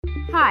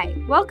Hi,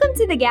 welcome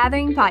to the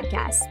Gathering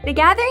Podcast. The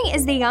Gathering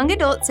is the young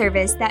adult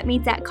service that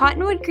meets at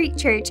Cottonwood Creek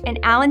Church in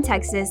Allen,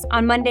 Texas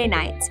on Monday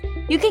nights.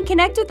 You can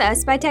connect with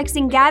us by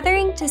texting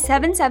Gathering to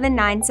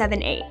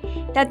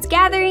 77978. That's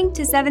Gathering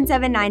to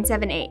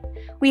 77978.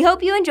 We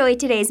hope you enjoy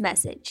today's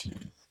message.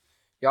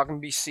 Y'all can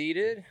be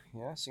seated.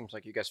 Yeah, seems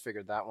like you guys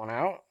figured that one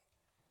out.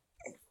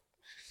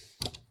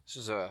 This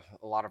is a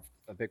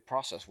big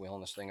process wheel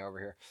in this thing over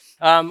here.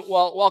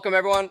 Well, welcome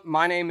everyone.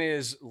 My name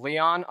is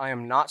Leon. I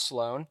am not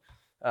Sloan,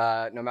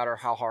 no matter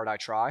how hard I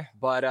try.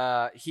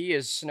 But he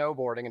is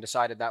snowboarding and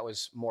decided that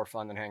was more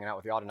fun than hanging out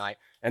with y'all tonight.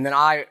 And then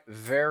I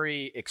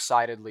very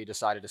excitedly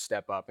decided to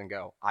step up and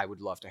go, I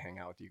would love to hang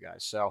out with you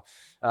guys. So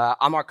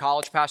I'm our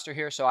college pastor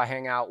here, so I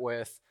hang out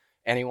with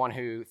anyone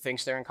who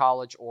thinks they're in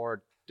college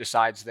or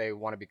decides they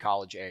want to be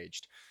college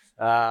aged.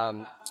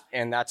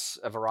 And that's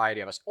a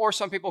variety of us. Or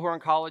some people who are in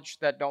college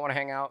that don't want to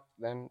hang out,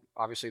 then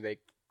obviously they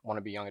want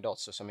to be young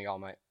adults. So some of y'all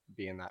might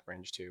be in that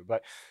range too.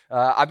 But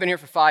I've been here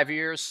for 5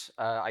 years.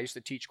 I used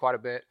to teach quite a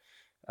bit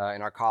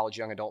in our college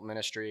young adult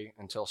ministry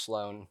until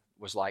Sloan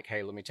was like,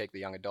 hey, let me take the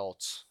young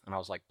adults. And I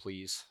was like,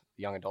 please,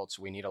 young adults,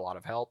 we need a lot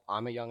of help.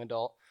 I'm a young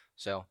adult.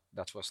 So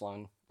that's what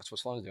Sloan's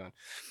doing.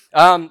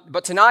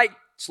 But tonight,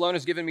 Sloan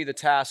has given me the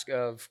task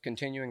of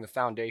continuing the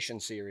Foundation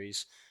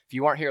series. If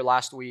you weren't here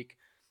last week,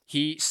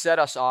 he set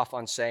us off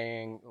on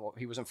saying, well,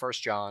 he was in 1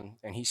 John,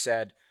 and he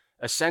said,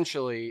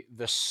 essentially,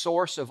 the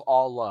source of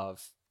all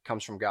love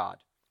comes from God,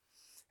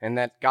 and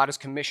that God has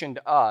commissioned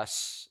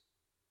us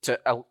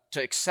to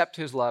accept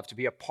his love, to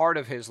be a part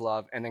of his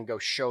love, and then go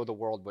show the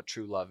world what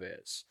true love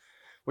is,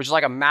 which is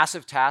like a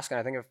massive task. And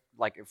I think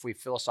if we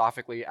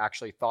philosophically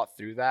actually thought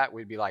through that,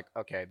 we'd be like,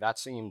 okay, that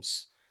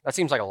seems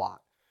like a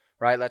lot.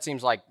 Right? That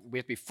seems like we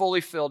have to be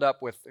fully filled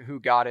up with who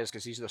God is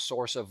because he's the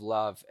source of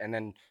love, and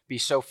then be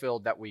so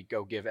filled that we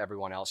go give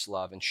everyone else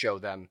love and show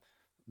them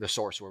the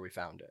source where we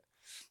found it.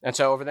 And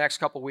so over the next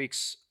couple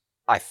weeks,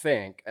 I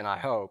think, and I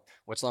hope,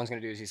 what Sloan's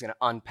going to do is he's going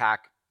to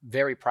unpack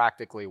very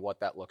practically what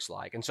that looks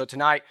like. And so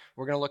tonight,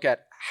 we're going to look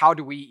at how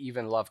do we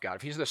even love God?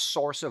 If he's the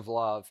source of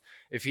love,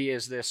 if he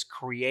is this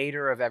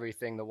creator of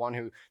everything, the one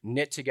who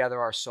knit together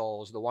our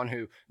souls, the one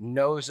who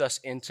knows us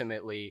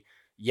intimately,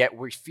 yet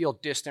we feel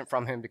distant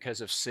from him because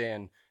of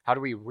sin, how do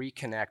we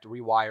reconnect,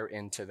 rewire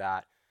into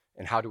that?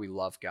 And how do we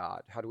love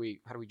God? How do we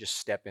just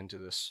step into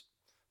this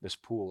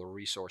pool or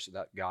resource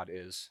that God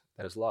is,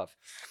 that is love?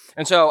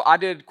 And so I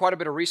did quite a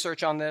bit of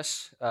research on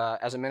this.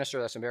 As a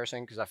minister, that's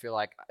embarrassing because I feel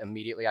like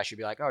immediately I should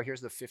be like, oh, here's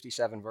the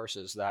 57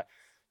 verses that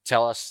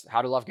tell us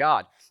how to love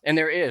God. And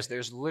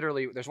there's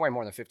way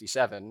more than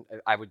 57.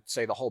 I would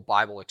say the whole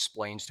Bible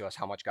explains to us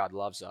how much God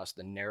loves us,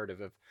 the narrative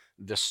of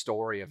the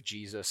story of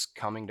Jesus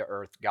coming to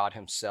earth, God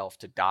himself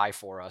to die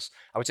for us.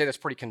 I would say that's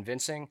pretty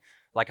convincing.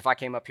 Like if I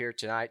came up here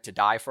tonight to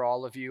die for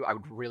all of you, I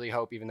would really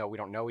hope, even though we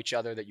don't know each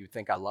other, that you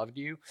think I loved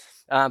you.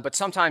 But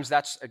sometimes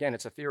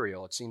it's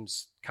ethereal. It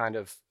seems kind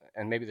of,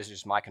 and maybe this is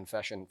just my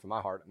confession from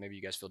my heart, maybe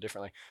you guys feel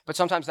differently, but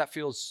sometimes that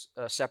feels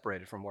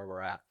separated from where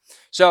we're at.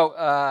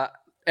 So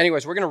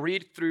anyways, we're going to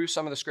read through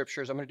some of the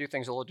scriptures. I'm going to do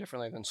things a little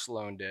differently than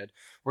Sloan did.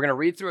 We're going to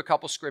read through a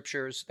couple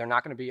scriptures. They're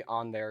not going to be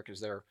on there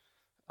because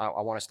I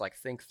want us to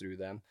think through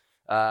them,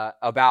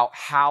 about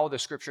how the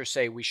scriptures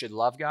say we should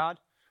love God.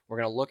 We're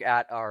going to look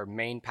at our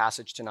main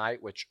passage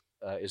tonight, which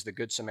is the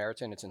Good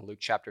Samaritan. It's in Luke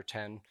chapter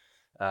 10.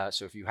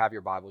 So if you have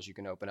your Bibles, you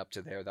can open up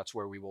to there. That's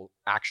where we will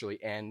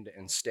actually end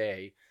and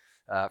stay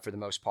for the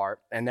most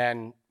part. And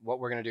then what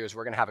we're going to do is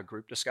we're going to have a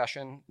group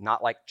discussion,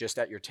 not like just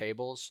at your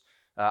tables.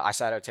 I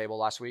sat at a table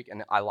last week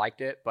and I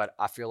liked it, but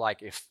I feel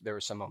like if there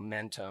was some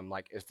momentum,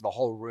 like if the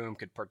whole room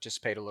could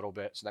participate a little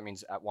bit, so that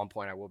means at one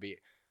point I will be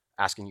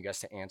asking you guys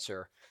to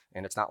answer,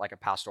 and it's not like a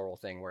pastoral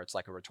thing where it's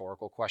like a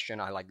rhetorical question.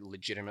 I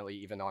legitimately,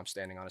 even though I'm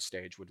standing on a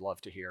stage, would love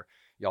to hear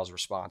y'all's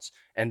response.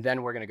 And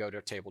then we're going to go to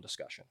a table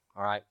discussion.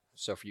 All right.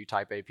 So for you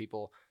type A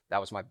people, that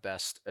was my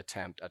best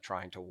attempt at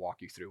trying to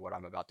walk you through what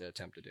I'm about to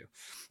attempt to do.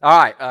 All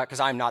right. Because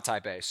I'm not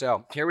type A.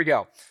 So here we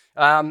go.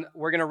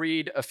 We're going to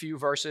read a few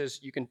verses.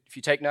 If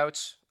you take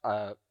notes,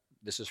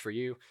 this is for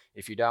you.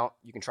 If you don't,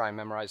 you can try and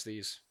memorize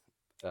these.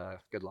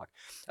 Good luck.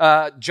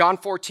 John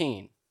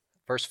 14,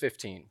 verse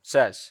 15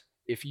 says,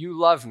 if you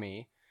love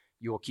me,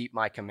 you will keep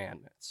my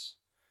commandments.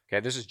 Okay,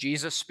 this is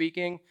Jesus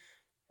speaking.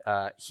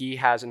 He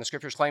has in the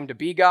scriptures claimed to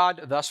be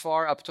God thus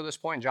far up to this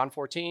point in John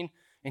 14.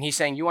 And he's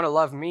saying, you want to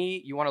love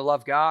me? You want to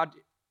love God?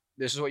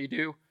 This is what you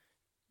do.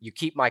 You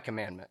keep my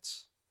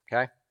commandments.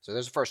 Okay, so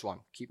there's the first one.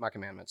 Keep my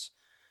commandments.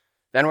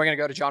 Then we're going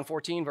to go to John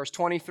 14, verse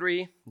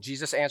 23.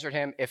 Jesus answered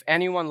him, if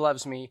anyone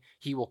loves me,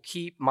 he will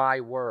keep my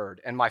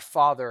word, and my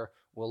Father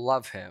will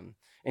love him,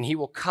 and he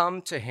will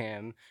come to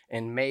him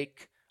and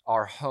make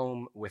our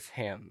home with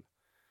him.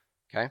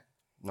 Okay,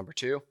 number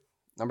 2.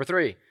 Number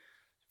 3,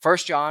 1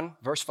 John,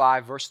 verse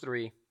 5, verse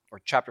 3,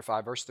 or chapter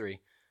 5, verse 3.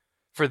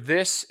 For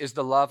this is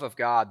the love of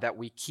God, that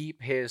we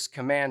keep his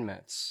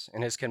commandments,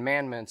 and his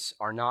commandments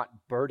are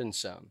not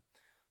burdensome.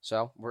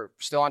 So we're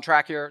still on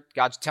track here.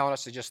 God's telling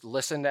us to just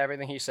listen to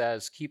everything he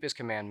says, keep his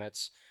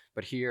commandments.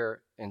 But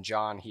here in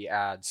John, he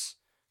adds,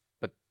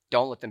 but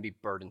don't let them be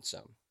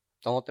burdensome.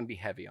 Don't let them be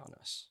heavy on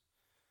us.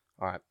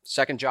 All right,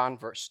 2 John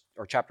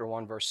chapter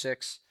 1, verse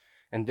 6.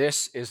 And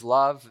this is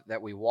love,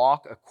 that we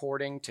walk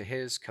according to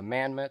his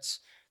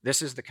commandments.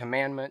 This is the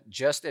commandment,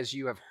 just as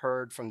you have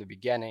heard from the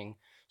beginning,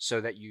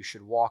 so that you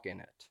should walk in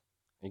it.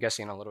 You guys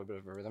seeing a little bit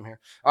of a rhythm here?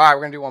 All right,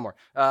 we're going to do one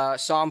more.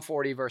 Psalm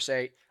 40, verse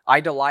 8. I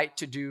delight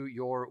to do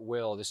your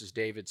will. This is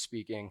David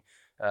speaking.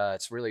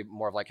 It's really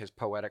more of like his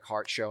poetic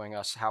heart showing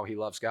us how he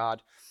loves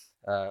God.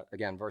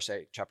 Again, verse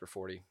 8, chapter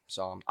 40,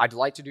 Psalm. I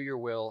delight to do your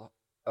will,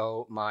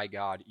 oh my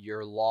God.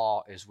 Your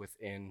law is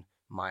within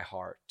my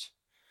heart.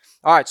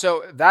 All right,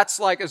 so that's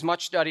like as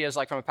much study as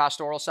like from a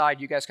pastoral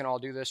side. You guys can all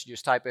do this. You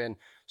just type in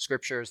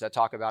scriptures that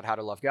talk about how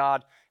to love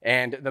God,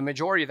 and the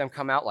majority of them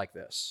come out like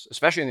this,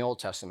 especially in the Old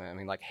Testament. I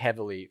mean, like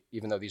heavily,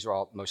 even though these are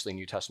all mostly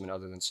New Testament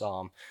other than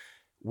Psalm,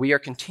 we are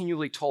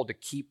continually told to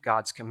keep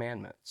God's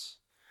commandments.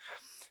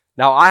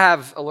 Now, I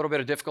have a little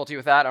bit of difficulty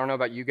with that. I don't know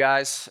about you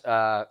guys.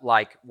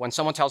 Like when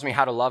someone tells me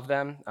how to love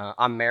them,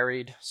 I'm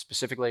married,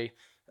 specifically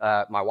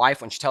my wife,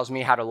 when she tells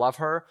me how to love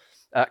her,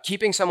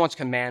 keeping someone's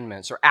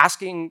commandments or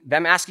asking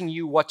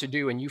you what to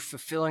do and you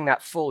fulfilling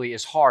that fully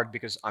is hard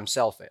because I'm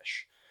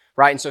selfish,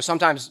 right? And so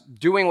sometimes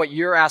doing what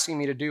you're asking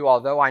me to do,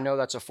 although I know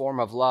that's a form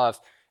of love,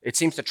 it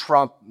seems to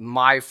trump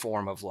my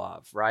form of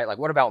love, right? Like,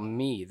 what about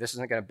me? This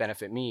isn't going to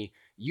benefit me.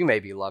 You may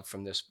be loved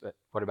from this, but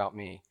what about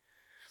me?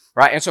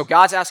 Right? And so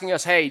God's asking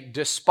us, hey,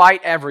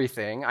 despite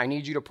everything, I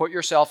need you to put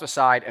yourself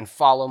aside and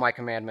follow my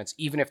commandments,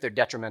 even if they're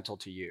detrimental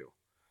to you.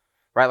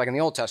 Right? Like in the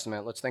Old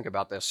Testament, let's think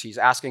about this. He's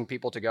asking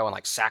people to go and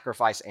like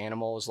sacrifice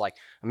animals. Like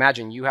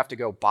imagine you have to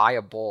go buy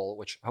a bull,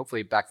 which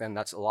hopefully back then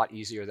that's a lot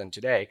easier than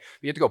today.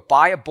 But you have to go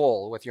buy a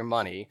bull with your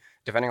money,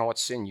 depending on what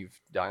sin you've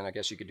done. I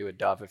guess you could do a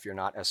dove if you're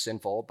not as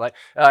sinful. But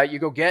you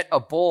go get a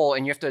bull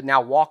and you have to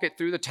now walk it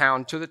through the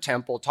town to the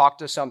temple, talk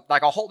to some,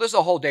 like this is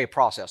a whole day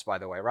process, by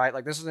the way, right?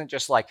 Like this isn't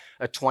just like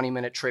a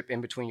 20-minute trip in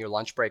between your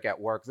lunch break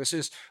at work. This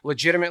is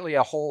legitimately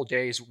a whole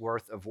day's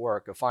worth of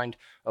work. Go find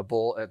a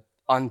bull,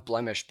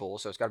 unblemished bull,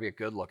 so it's got to be a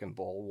good looking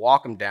bull.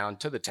 Walk them down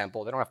to the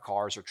temple. They don't have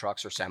cars or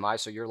trucks or semis,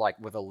 so you're like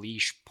with a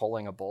leash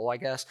pulling a bull, I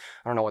guess.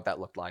 I don't know what that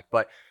looked like,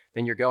 but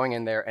then you're going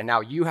in there and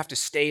now you have to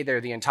stay there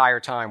the entire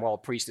time while a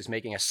priest is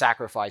making a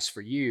sacrifice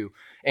for you.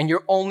 And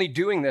you're only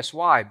doing this,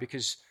 why?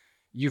 Because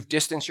you've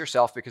distanced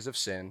yourself because of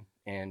sin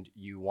and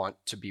you want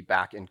to be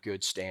back in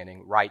good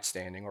standing, right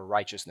standing, or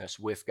righteousness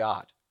with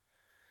God.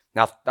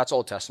 Now, that's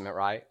Old Testament,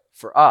 right?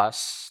 For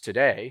us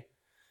today,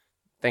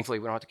 thankfully,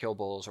 we don't have to kill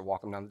bulls or walk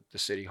them down to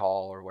City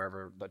Hall or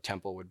wherever the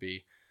temple would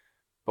be.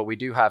 But we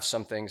do have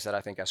some things that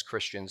I think as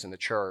Christians in the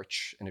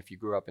church, and if you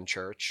grew up in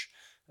church,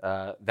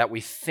 that we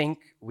think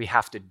we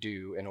have to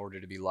do in order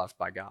to be loved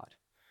by God.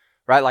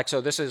 Right? Like, so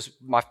this is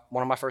one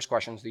of my first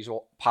questions. These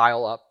will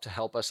pile up to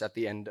help us at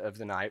the end of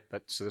the night.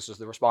 But so this is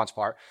the response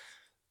part.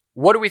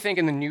 What do we think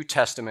in the New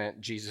Testament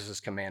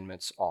Jesus'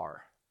 commandments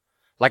are?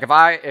 Like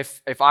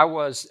if I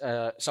was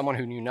someone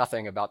who knew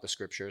nothing about the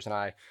scriptures and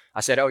I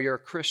said, oh, you're a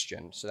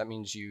Christian, so that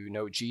means you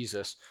know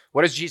Jesus.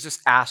 What has Jesus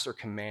asked or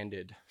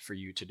commanded for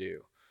you to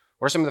do?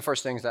 What are some of the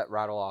first things that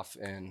rattle off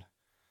in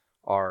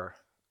our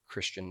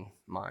Christian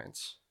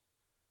minds?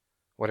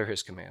 What are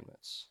his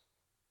commandments?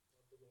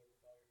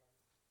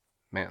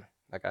 Man,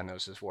 that guy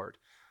knows his word.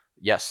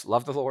 Yes,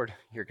 love the Lord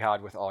your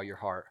God with all your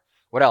heart.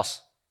 What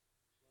else?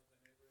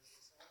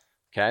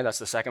 Okay, that's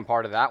the second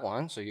part of that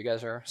one. So you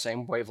guys are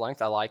same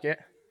wavelength. I like it.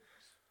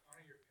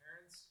 Honor your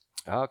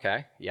parents.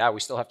 Okay. Yeah, we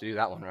still have to do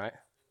that one, right?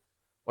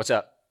 What's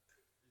up?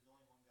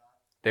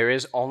 There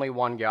is only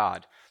one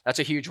God. That's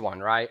a huge one,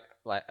 right?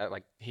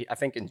 I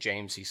think in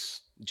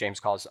James, James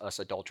calls us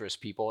adulterous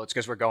people. It's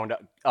because we're going to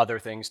other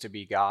things to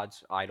be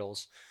gods,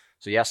 idols.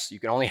 So yes, you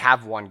can only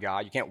have one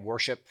God. You can't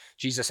worship.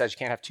 Jesus says you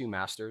can't have two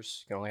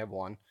masters. You can only have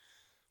one.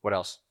 What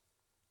else?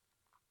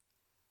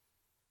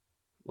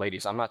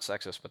 Ladies, I'm not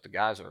sexist, but the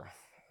guys are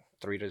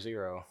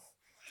 3-0.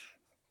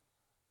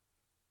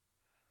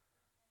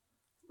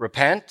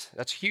 Repent.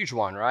 That's a huge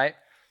one, right?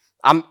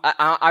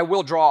 I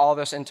will draw all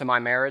this into my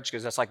marriage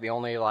because that's like the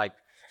only like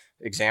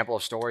example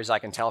of stories I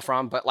can tell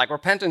from. But like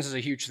repentance is a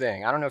huge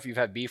thing. I don't know if you've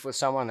had beef with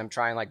someone and them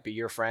try and like be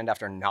your friend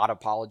after not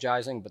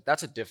apologizing, but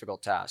that's a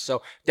difficult task.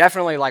 So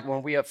definitely like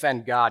when we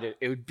offend God,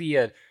 it would be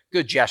a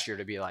good gesture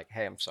to be like,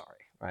 hey, I'm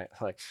sorry, right?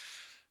 Like,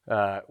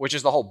 which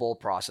is the whole bull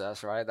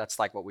process, right? That's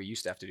like what we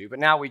used to have to do. But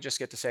now we just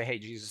get to say, hey,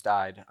 Jesus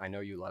died. I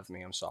know you love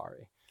me. I'm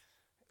sorry.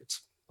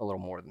 It's a little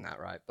more than that,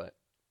 right? But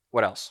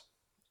what else?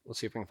 Let's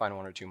see if we can find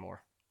one or two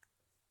more.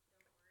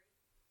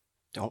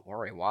 Don't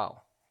worry.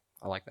 Wow.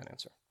 I like that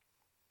answer.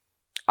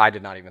 I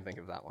did not even think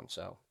of that one.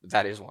 So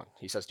that is one.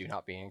 He says, do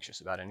not be anxious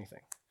about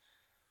anything.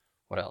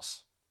 What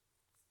else?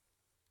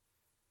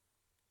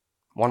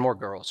 One more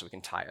girl so we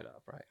can tie it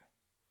up, right?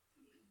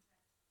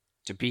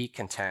 To be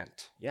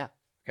content. Yeah.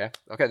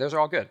 Okay, those are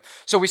all good.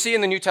 So we see in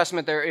the New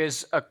Testament there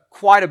is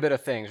quite a bit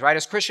of things, right?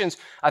 As Christians,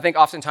 I think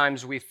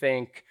oftentimes we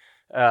think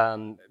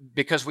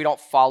because we don't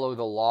follow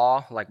the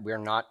law, like we're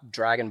not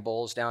dragging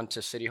bulls down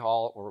to City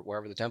Hall or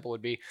wherever the temple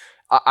would be,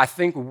 I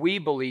think we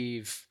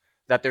believe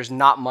that there's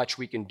not much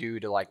we can do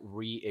to like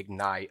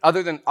reignite,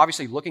 other than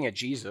obviously looking at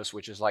Jesus,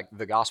 which is like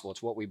the gospel.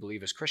 It's what we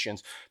believe as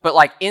Christians. But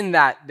like in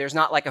that, there's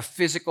not like a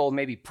physical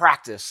maybe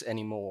practice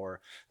anymore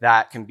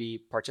that can be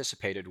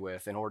participated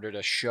with in order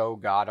to show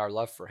God our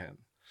love for him.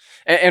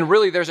 And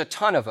really, there's a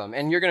ton of them.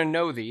 And you're going to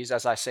know these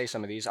as I say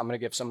some of these. I'm going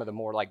to give some of the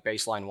more like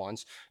baseline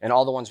ones. And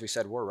all the ones we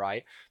said were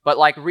right. But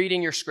like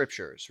reading your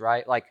scriptures,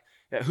 right? Like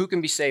who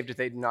can be saved if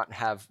they do not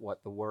have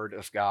what? The word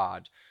of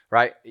God,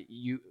 right?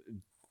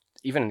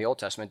 Even in the Old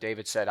Testament,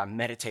 David said, I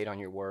meditate on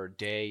your word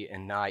day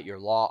and night. Your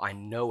law, I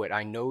know it.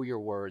 I know your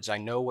words. I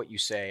know what you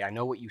say. I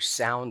know what you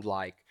sound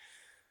like.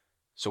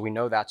 So we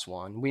know that's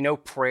one. We know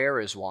prayer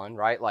is one,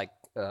 right? Like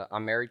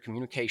I'm married,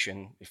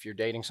 communication. If you're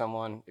dating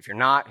someone, if you're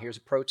not, here's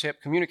a pro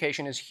tip.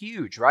 Communication is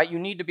huge, right? You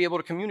need to be able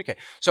to communicate.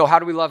 So how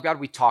do we love God?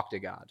 We talk to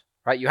God,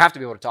 right? You have to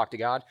be able to talk to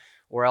God,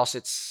 or else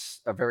it's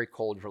a very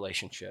cold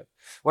relationship.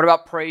 What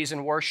about praise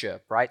and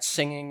worship, right?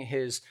 Singing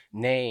his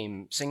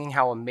name, singing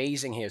how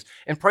amazing he is.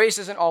 And praise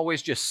isn't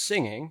always just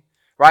singing,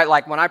 right?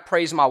 Like when I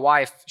praise my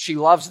wife, she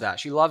loves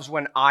that. She loves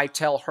when I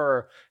tell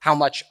her how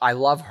much I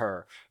love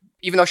her.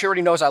 Even though she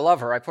already knows I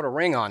love her, I put a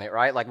ring on it,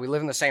 right? Like we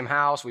live in the same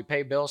house, we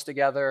pay bills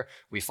together,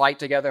 we fight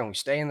together, and we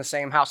stay in the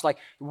same house. Like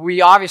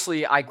we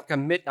obviously, I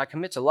commit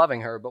to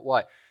loving her, but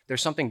what?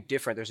 There's something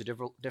different. There's a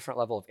different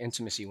level of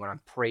intimacy when I'm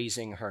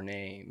praising her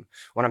name,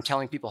 when I'm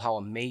telling people how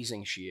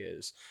amazing she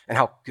is, and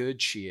how good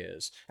she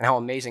is, and how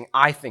amazing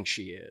I think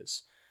she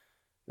is.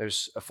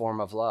 There's a form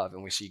of love,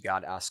 and we see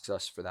God asks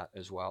us for that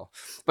as well.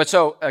 But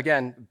so,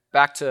 again,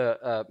 back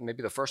to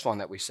maybe the first one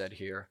that we said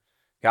here.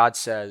 God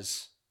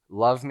says,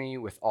 love me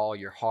with all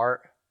your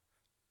heart,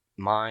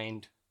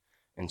 mind,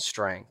 and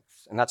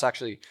strength. And that's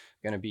actually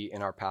going to be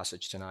in our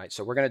passage tonight.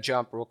 So we're going to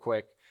jump real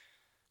quick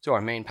to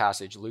our main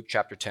passage, Luke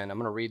chapter 10. I'm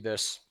going to read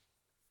this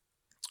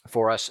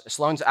for us.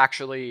 Sloan's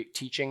actually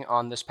teaching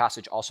on this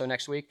passage also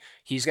next week.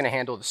 He's going to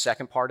handle the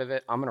second part of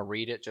it. I'm going to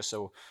read it just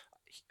so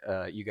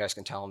you guys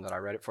can tell him that I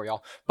read it for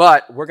y'all.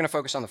 But we're going to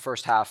focus on the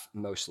first half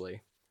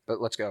mostly.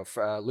 But let's go.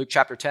 Luke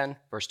chapter 10,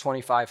 verse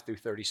 25 through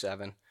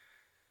 37.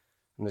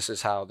 And this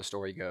is how the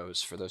story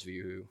goes for those of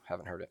you who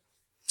haven't heard it.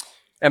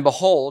 And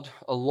behold,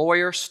 a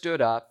lawyer stood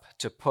up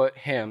to put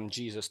him,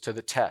 Jesus, to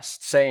the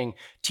test, saying,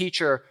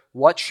 Teacher,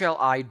 what shall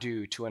I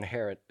do to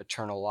inherit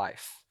eternal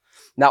life?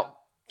 Now,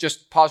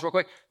 just pause real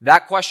quick.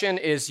 That question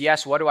is,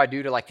 yes, what do I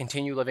do to like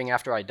continue living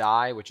after I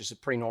die? Which is a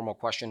pretty normal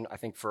question, I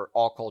think, for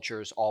all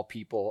cultures, all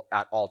people,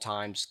 at all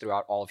times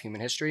throughout all of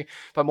human history.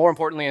 But more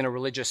importantly, in a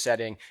religious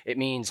setting, it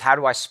means, how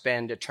do I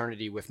spend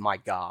eternity with my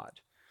God?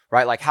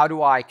 Right? Like, how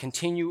do I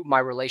continue my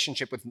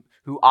relationship with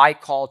who I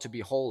call to be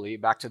holy,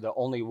 back to the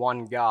only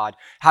one God?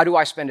 How do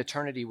I spend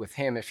eternity with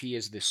him if he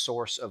is the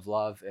source of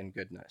love and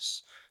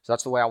goodness? So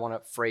that's the way I want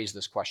to phrase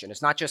this question.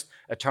 It's not just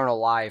eternal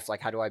life,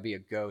 like how do I be a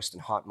ghost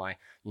and haunt my,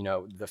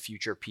 the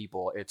future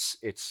people.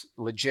 It's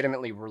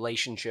legitimately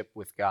relationship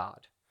with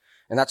God.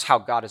 And that's how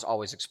God has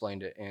always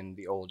explained it in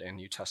the Old and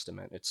New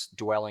Testament. It's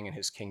dwelling in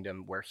his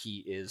kingdom where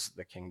he is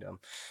the kingdom.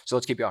 So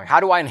let's keep going. How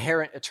do I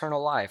inherit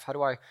eternal life? How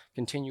do I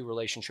continue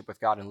relationship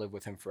with God and live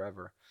with him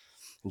forever?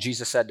 And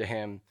Jesus said to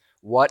him,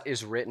 what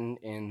is written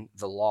in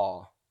the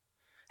law?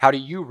 How do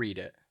you read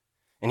it?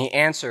 And he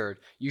answered,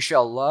 you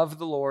shall love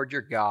the Lord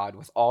your God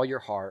with all your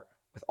heart,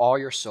 with all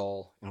your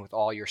soul, and with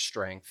all your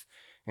strength,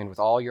 and with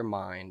all your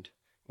mind,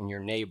 and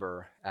your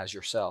neighbor as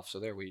yourself. So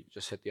there, we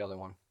just hit the other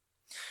one.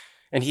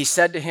 And he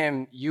said to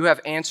him, you have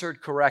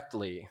answered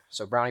correctly.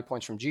 So brownie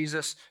points from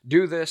Jesus.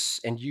 Do this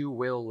and you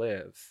will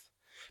live.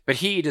 But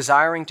he,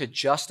 desiring to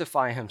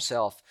justify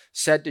himself,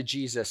 said to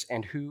Jesus,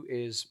 and who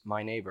is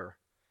my neighbor?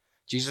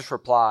 Jesus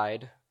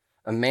replied,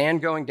 a man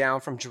going down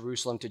from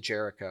Jerusalem to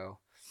Jericho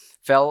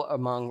fell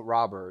among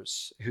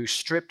robbers, who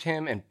stripped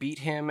him and beat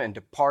him and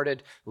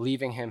departed,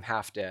 leaving him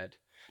half dead.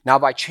 Now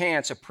by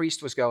chance a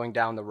priest was going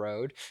down the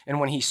road, and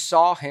when he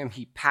saw him,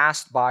 he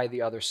passed by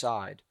the other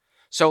side.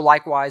 So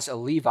likewise, a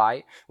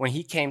Levite, when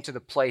he came to the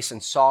place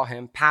and saw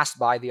him, passed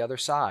by the other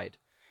side.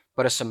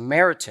 But a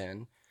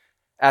Samaritan,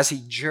 as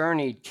he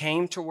journeyed,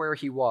 came to where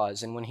he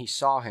was, and when he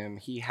saw him,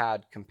 he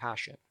had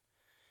compassion.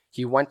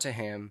 He went to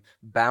him,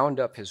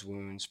 bound up his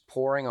wounds,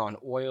 pouring on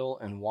oil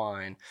and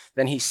wine.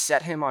 Then he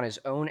set him on his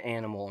own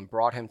animal and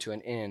brought him to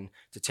an inn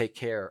to take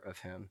care of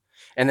him.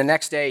 And the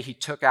next day he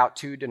took out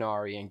 2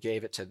 denarii and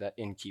gave it to the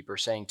innkeeper,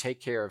 saying,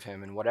 take care of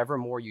him, and whatever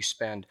more you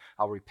spend,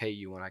 I'll repay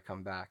you when I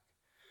come back.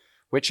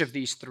 Which of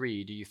these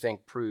 3 do you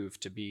think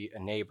proved to be a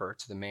neighbor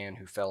to the man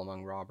who fell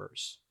among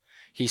robbers?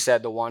 He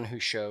said, the one who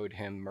showed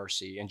him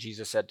mercy. And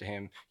Jesus said to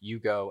him, you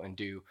go and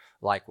do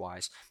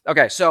likewise.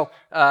 Okay, so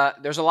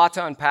there's a lot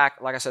to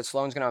unpack. Like I said,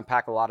 Sloan's going to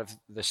unpack a lot of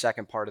the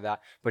second part of that.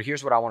 But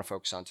here's what I want to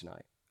focus on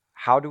tonight.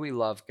 How do we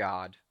love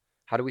God?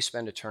 How do we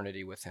spend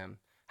eternity with him?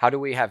 How do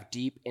we have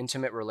deep,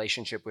 intimate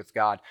relationship with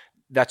God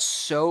that's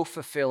so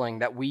fulfilling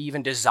that we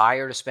even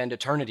desire to spend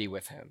eternity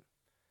with him?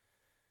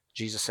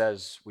 Jesus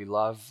says, we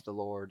love the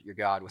Lord your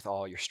God with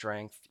all your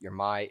strength, your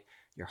might,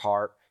 your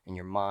heart, and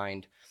your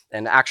mind.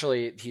 And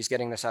actually, he's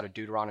getting this out of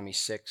Deuteronomy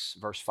 6,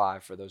 verse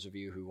 5, for those of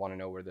you who want to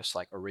know where this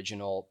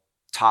original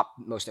top,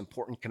 most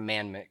important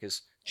commandment,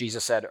 because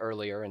Jesus said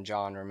earlier in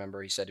John,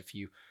 remember, he said, if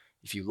you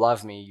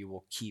love me, you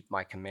will keep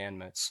my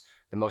commandments.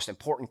 The most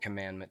important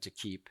commandment to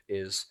keep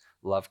is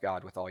love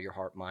God with all your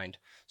heart, mind,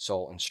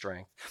 soul, and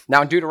strength.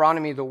 Now in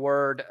Deuteronomy, the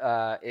word,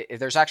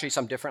 there's actually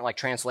some different like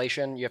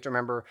translation. You have to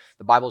remember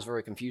the Bible is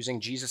very confusing.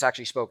 Jesus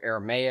actually spoke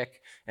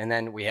Aramaic, and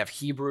then we have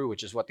Hebrew,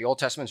 which is what the Old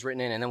Testament's written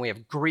in, and then we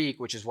have Greek,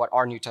 which is what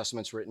our New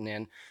Testament's written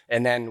in,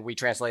 and then we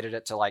translated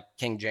it to like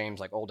King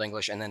James, like Old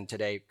English, and then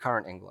today,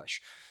 current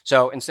English.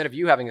 So instead of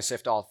you having to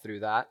sift all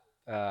through that,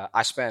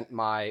 I spent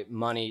my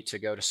money to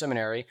go to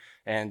seminary,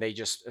 and they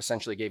just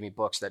essentially gave me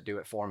books that do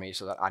it for me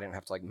so that I didn't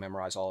have to like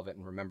memorize all of it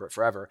and remember it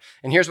forever.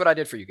 And here's what I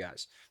did for you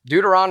guys.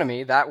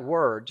 Deuteronomy, that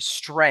word,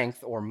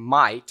 strength or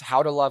might,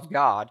 how to love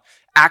God,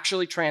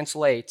 actually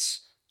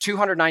translates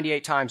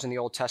 298 times in the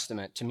Old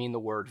Testament to mean the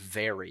word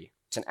very.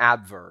 It's an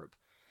adverb.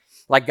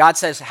 Like God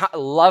says,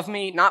 love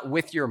me, not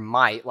with your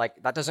might.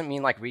 Like that doesn't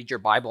mean like read your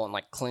Bible and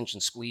like clench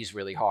and squeeze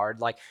really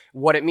hard. Like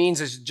what it means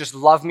is just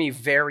love me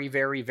very,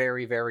 very,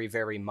 very, very,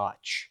 very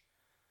much.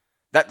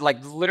 That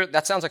like literally,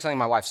 that sounds like something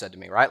my wife said to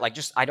me, right? Like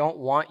I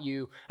don't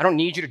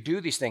need you to do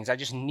these things. I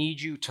just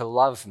need you to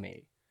love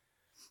me.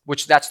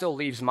 Which that still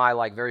leaves my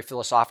like very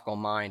philosophical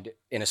mind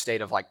in a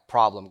state of like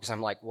problem, because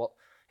I'm like, well,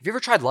 have you ever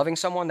tried loving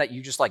someone that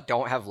you just like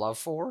don't have love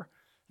for?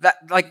 That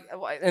like,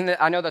 and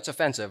I know that's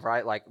offensive,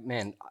 right? Like,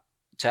 man,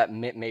 to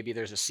admit maybe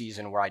there's a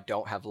season where I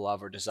don't have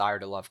love or desire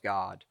to love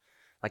God.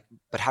 Like,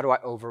 but how do I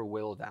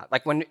overwill that?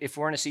 Like if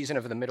we're in a season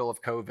of the middle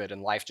of COVID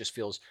and life just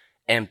feels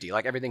empty,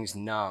 like everything's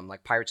numb,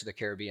 like Pirates of the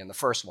Caribbean, the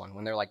first one,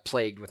 when they're like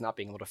plagued with not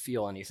being able to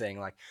feel anything.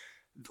 Like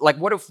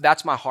what if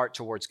that's my heart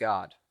towards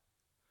God?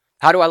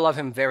 How do I love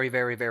him very,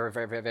 very, very,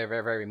 very, very,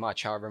 very, very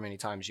much, however many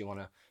times you want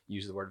to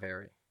use the word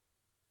very?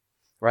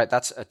 Right?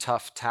 That's a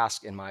tough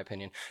task, in my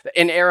opinion.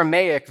 In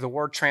Aramaic, the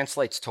word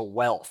translates to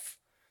wealth.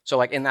 So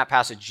like in that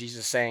passage, Jesus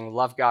is saying,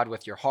 love God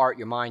with your heart,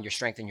 your mind, your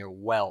strength, and your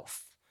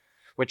wealth,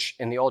 which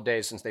in the old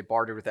days, since they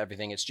bartered with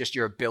everything, it's just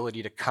your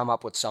ability to come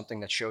up with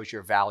something that shows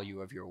your value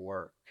of your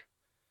work.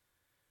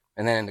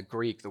 And then in the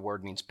Greek, the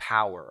word means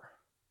power.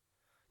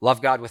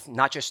 Love God with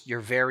not just your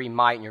very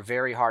might and your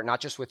very heart,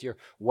 not just with your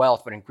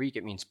wealth, but in Greek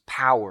it means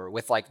power,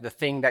 with like the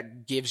thing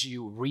that gives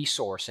you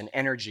resource and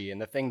energy, and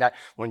the thing that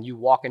when you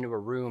walk into a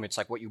room, it's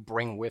like what you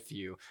bring with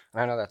you.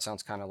 And I know that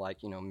sounds kind of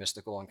like,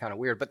 mystical and kind of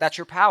weird, but that's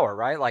your power,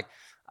 right? Like,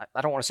 I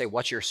don't want to say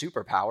what's your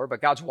superpower,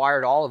 but God's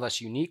wired all of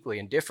us uniquely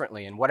and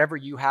differently, and whatever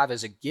you have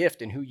as a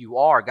gift and who you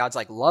are, God's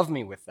like, love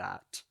me with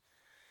that.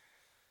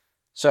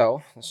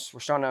 So we're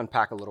starting to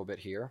unpack a little bit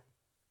here.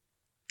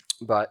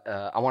 But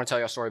I want to tell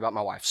you a story about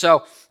my wife.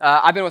 So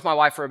I've been with my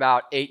wife for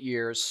about 8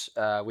 years.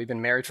 We've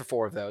been married for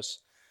 4 of those.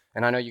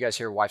 And I know you guys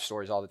hear wife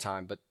stories all the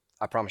time, but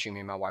I promise you, me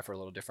and my wife are a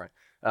little different.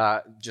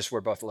 Just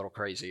we're both a little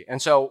crazy.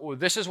 And so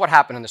this is what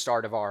happened in the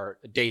start of our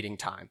dating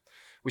time.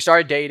 We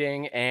started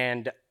dating,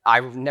 and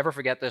I will never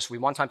forget this. We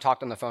one time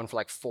talked on the phone for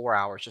like 4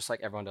 hours, just like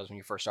everyone does when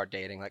you first start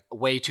dating, like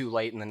way too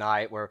late in the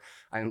night, where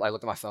I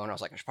looked at my phone. I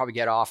was like, I should probably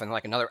get off. And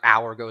like another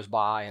hour goes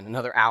by, and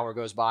another hour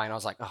goes by. And I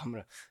was like, oh, I'm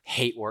going to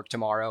hate work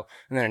tomorrow.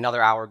 And then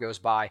another hour goes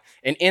by.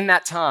 And in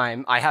that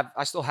time,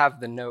 I still have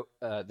the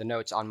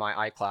notes on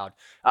my iCloud.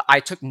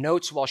 I took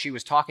notes while she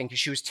was talking, because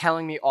she was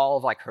telling me all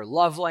of like her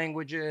love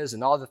languages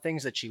and all the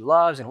things that she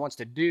loves and wants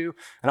to do.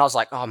 And I was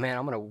like, oh man,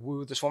 I'm going to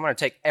woo this woman. I'm going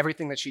to take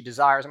everything that she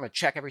desires. I'm going to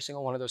check every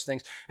single one of those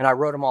things. And I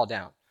wrote them all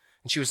down.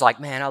 And she was like,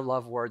 man, I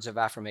love words of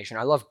affirmation.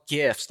 I love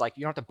gifts. Like,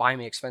 you don't have to buy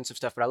me expensive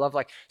stuff, but I love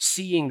like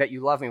seeing that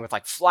you love me with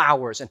like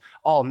flowers. And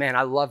oh man,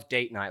 I love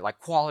date night, like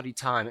quality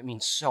time. It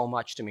means so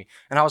much to me.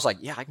 And I was like,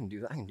 yeah, I can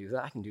do that. I can do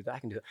that. I can do that. I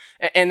can do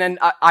that. And then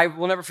I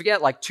will never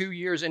forget, like 2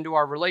 years into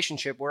our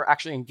relationship, we're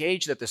actually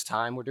engaged at this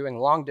time. We're doing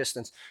long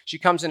distance. She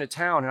comes into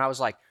town, and I was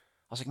like,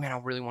 man, I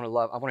really want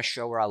to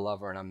show her I love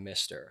her, and I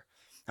missed her.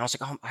 And I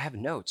was like, oh, I have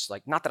notes.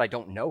 Like, not that I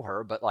don't know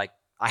her, but like,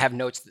 I have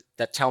notes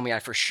that tell me I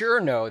for sure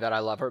know that I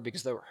love her,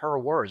 because they're her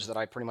words that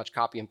I pretty much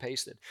copy and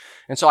pasted.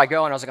 And so I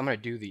go, and I was like, I'm going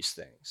to do these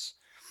things.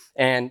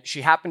 And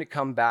she happened to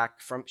come back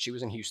she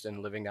was in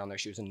Houston, living down there.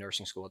 She was in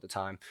nursing school at the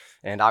time.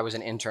 And I was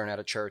an intern at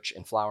a church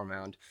in Flower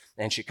Mound.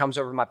 And she comes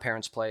over to my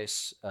parents'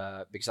 place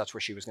because that's where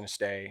she was going to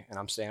stay. And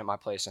I'm staying at my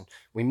place. And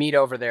we meet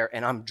over there,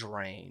 and I'm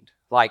drained.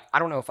 Like, I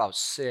don't know if I was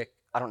sick.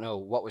 I don't know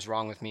what was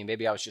wrong with me.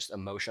 Maybe I was just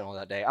emotional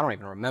that day. I don't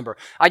even remember.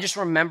 I just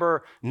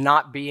remember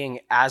not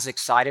being as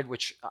excited,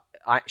 which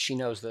she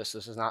knows this.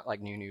 This is not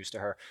like new news to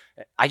her.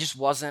 I just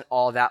wasn't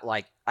all that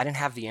like, I didn't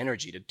have the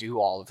energy to do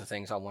all of the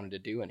things I wanted to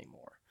do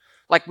anymore.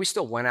 Like, we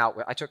still went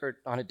out. I took her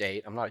on a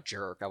date. I'm not a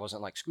jerk. I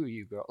wasn't like, screw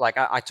you, girl. Like,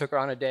 I took her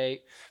on a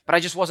date, but I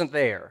just wasn't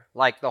there.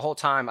 Like, the whole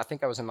time, I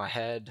think I was in my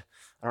head.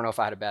 I don't know if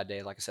I had a bad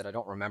day. Like I said, I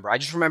don't remember. I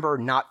just remember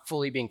not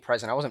fully being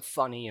present. I wasn't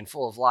funny and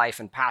full of life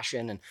and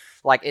passion. And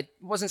like, I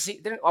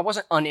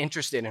wasn't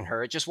uninterested in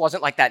her. It just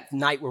wasn't like that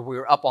night where we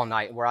were up all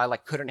night, where I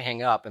like couldn't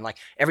hang up. And like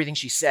everything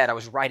she said, I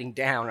was writing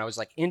down. And I was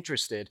like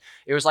interested.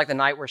 It was like the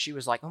night where she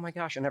was like, oh my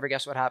gosh, you'll never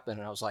guess what happened.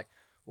 And I was like,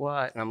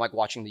 what? And I'm like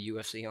watching the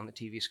UFC on the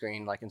TV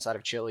screen, like inside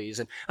of Chili's.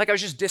 And like, I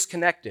was just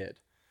disconnected.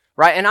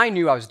 right? And I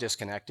knew I was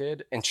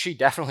disconnected, and she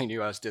definitely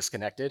knew I was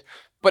disconnected.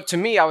 But to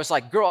me, I was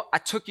like, girl, I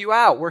took you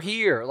out. We're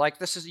here. Like,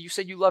 you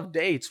said you love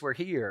dates. We're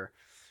here.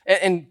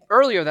 And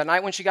earlier that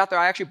night when she got there,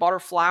 I actually bought her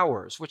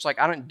flowers, which like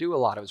I didn't do a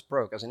lot. I was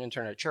broke. I was an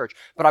intern at church.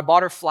 But I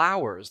bought her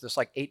flowers, this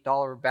like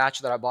 $8 batch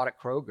that I bought at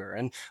Kroger.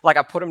 And like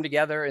I put them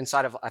together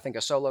inside of, I think,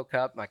 a Solo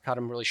cup. I cut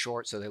them really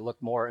short so they look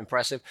more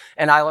impressive.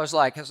 And I was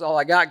like, that's all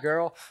I got,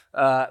 girl.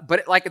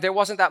 But like there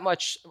wasn't that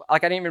much,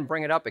 like I didn't even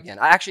bring it up again.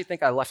 I actually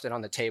think I left it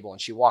on the table and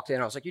she walked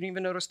in. I was like, you didn't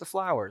even notice the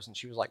flowers. And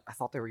she was like, I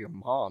thought they were your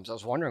mom's. I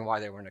was wondering why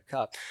they were in a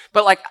cup.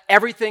 But like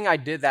everything I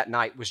did that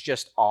night was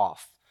just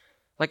off.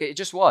 Like it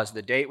just was.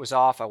 The date was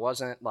off. I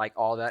wasn't like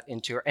all that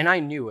into her. And I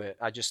knew it.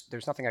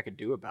 There's nothing I could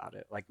do about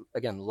it. Like,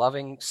 again,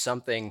 loving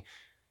something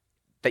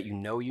that you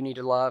know you need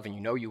to love and you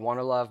know you want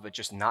to love, but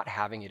just not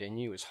having it in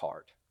you is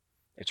hard.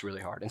 It's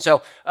really hard. And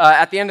so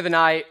at the end of the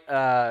night,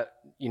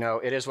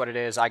 it is what it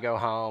is. I go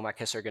home, I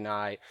kiss her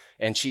goodnight,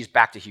 and she's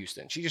back to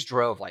Houston. She just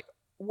drove like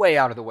way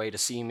out of the way to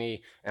see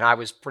me. And I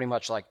was pretty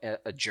much like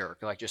a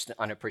jerk, like just an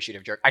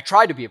unappreciative jerk. I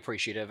tried to be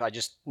appreciative. I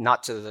just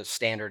not to the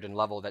standard and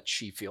level that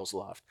she feels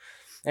loved.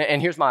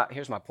 And here's my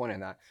point in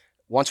that.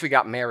 Once we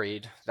got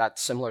married, that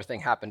similar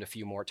thing happened a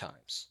few more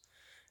times.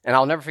 And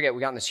I'll never forget,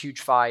 we got in this huge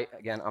fight.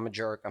 Again, I'm a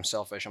jerk, I'm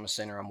selfish, I'm a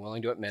sinner, I'm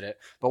willing to admit it.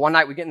 But one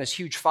night we get in this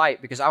huge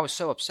fight because I was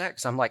so upset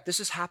because I'm like, this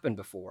has happened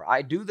before.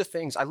 I do the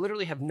things, I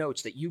literally have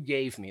notes that you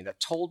gave me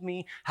that told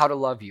me how to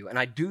love you. And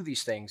I do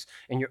these things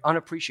and you're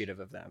unappreciative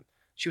of them.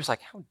 She was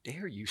like, how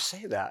dare you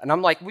say that? And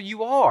I'm like, well,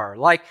 you are.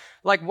 Like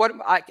what?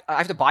 I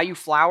have to buy you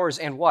flowers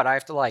and what? I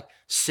have to like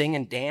sing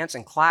and dance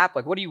and clap?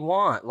 Like, what do you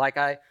want? Like,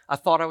 I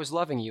thought I was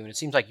loving you and it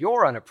seems like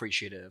you're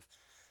unappreciative.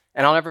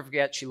 And I'll never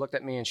forget, she looked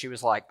at me and she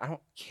was like, I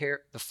don't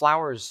care. The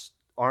flowers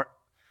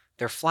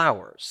they're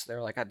flowers.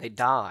 They're like, they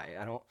die.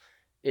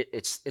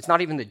 It's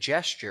not even the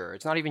gesture.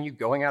 It's not even you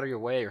going out of your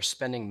way or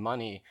spending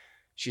money.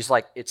 She's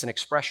like, it's an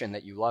expression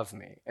that you love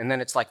me. And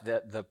then it's like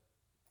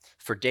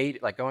for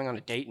date, like going on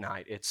a date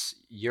night, it's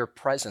your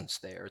presence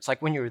there. It's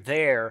like when you're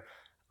there,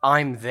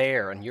 I'm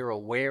there and you're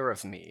aware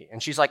of me.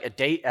 And she's like, a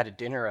date at a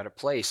dinner at a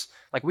place,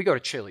 like we go to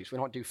Chili's, we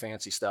don't do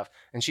fancy stuff.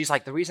 And she's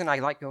like, the reason I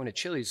like going to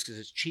Chili's is because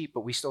it's cheap,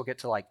 but we still get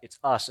to like, it's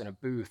us in a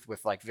booth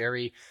with like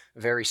very,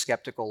 very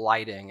skeptical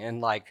lighting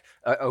and like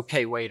a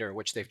okay waiter,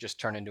 which they've just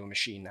turned into a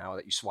machine now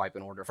that you swipe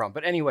and order from.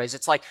 But anyways,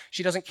 it's like,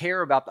 she doesn't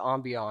care about the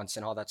ambiance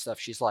and all that stuff.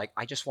 She's like,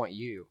 I just want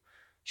you.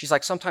 She's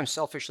like, sometimes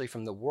selfishly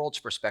from the world's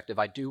perspective,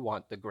 I do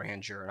want the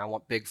grandeur and I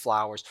want big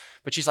flowers.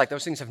 But she's like,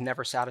 those things have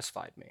never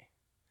satisfied me.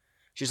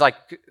 She's like,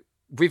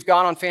 we've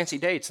gone on fancy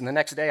dates and the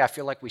next day I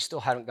feel like we still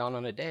haven't gone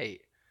on a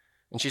date.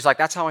 And she's like,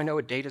 that's how I know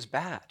a date is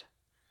bad.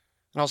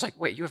 And I was like,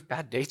 wait, you have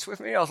bad dates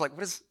with me? I was like,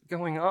 what is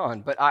going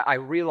on? But I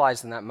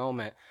realized in that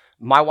moment,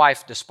 my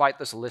wife, despite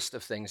this list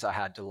of things I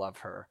had to love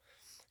her,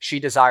 she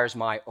desires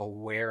my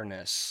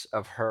awareness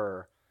of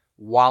her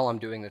while I'm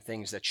doing the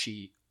things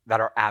that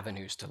are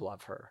avenues to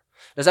love her.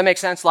 Does that make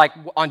sense? Like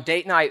on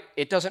date night,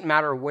 it doesn't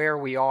matter where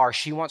we are.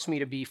 She wants me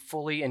to be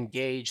fully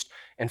engaged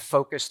and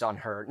focused on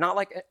her, not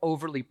like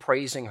overly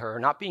praising her,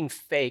 not being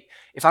fake.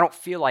 If I don't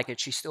feel like it,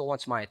 she still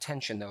wants my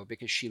attention though,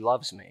 because she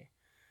loves me.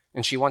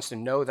 And she wants to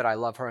know that I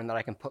love her and that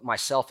I can put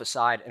myself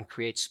aside and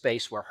create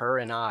space where her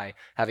and I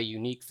have a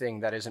unique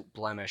thing that isn't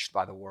blemished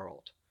by the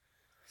world.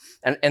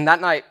 And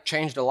that night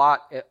changed a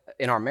lot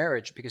in our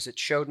marriage because it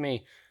showed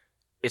me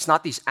it's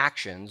not these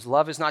actions.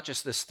 Love is not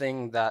just this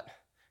thing that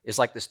is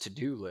like this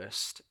to-do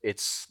list.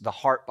 It's the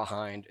heart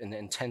behind and the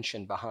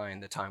intention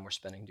behind the time we're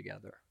spending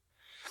together.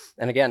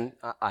 And again,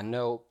 I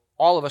know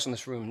all of us in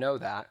this room know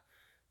that,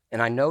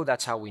 and I know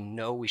that's how we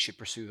know we should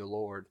pursue the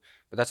Lord,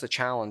 but that's the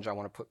challenge I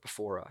want to put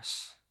before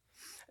us.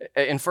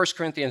 In 1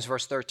 Corinthians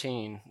verse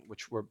 13,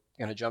 which we're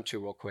going to jump to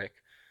real quick,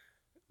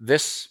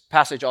 this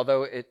passage,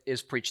 although it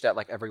is preached at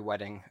like every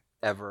wedding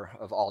ever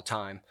of all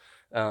time,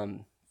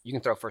 you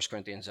can throw 1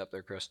 Corinthians up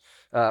there, Chris.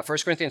 1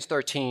 Corinthians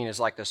 13 is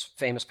like this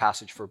famous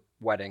passage for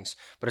weddings,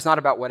 but it's not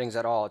about weddings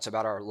at all. It's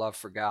about our love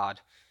for God,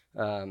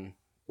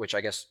 which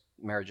I guess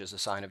marriage is a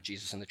sign of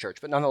Jesus in the church.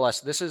 But nonetheless,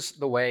 this is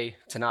the way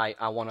tonight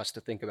I want us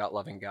to think about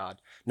loving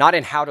God. Not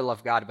in how to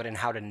love God, but in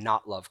how to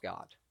not love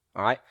God.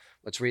 All right?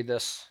 Let's read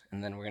this,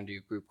 and then we're going to do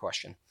a group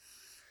question.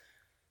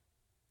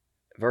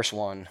 Verse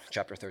 1,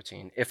 chapter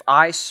 13. If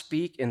I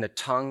speak in the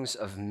tongues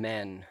of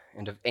men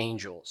and of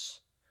angels,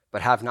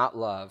 but have not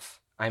love,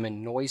 I am a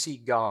noisy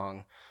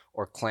gong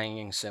or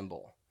clanging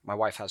cymbal. My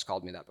wife has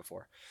called me that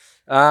before.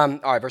 All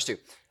right, verse 2.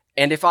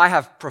 And if I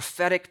have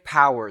prophetic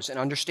powers and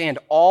understand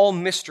all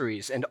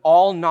mysteries and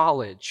all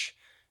knowledge,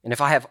 and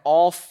if I have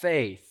all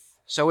faith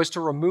so as to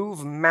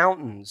remove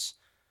mountains,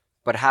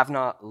 but have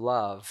not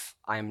love,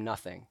 I am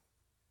nothing.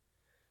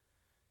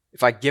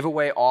 If I give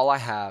away all I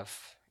have,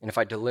 and if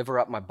I deliver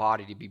up my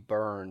body to be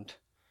burned,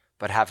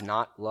 but have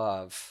not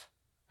love,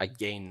 I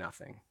gain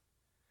nothing.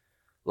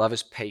 Love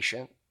is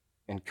patient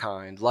and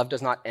kind. Love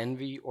does not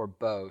envy or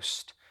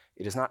boast.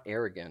 It is not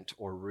arrogant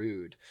or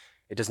rude.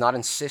 It does not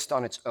insist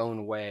on its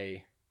own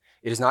way.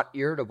 It is not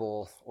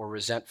irritable or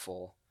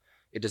resentful.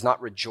 It does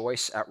not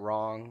rejoice at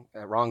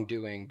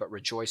wrongdoing, but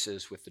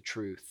rejoices with the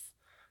truth.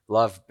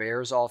 Love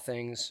bears all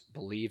things,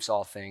 believes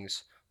all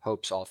things,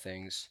 hopes all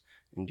things,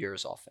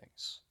 endures all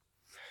things.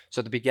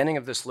 So the beginning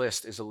of this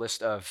list is a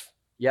list of,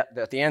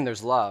 at the end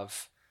there's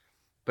love,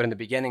 but in the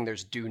beginning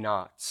there's do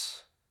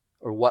nots,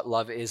 or what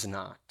love is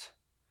not.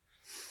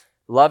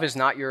 Love is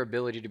not your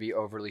ability to be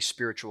overly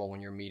spiritual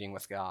when you're meeting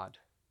with God.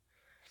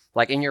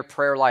 Like in your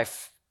prayer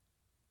life,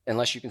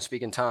 unless you can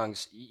speak in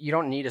tongues, you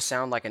don't need to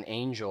sound like an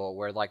angel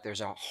where like there's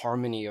a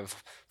harmony of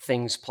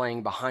things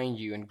playing behind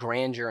you and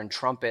grandeur and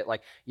trumpet.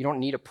 Like you don't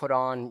need to put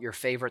on your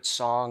favorite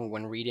song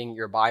when reading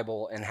your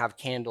Bible and have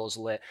candles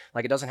lit.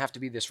 Like it doesn't have to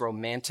be this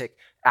romantic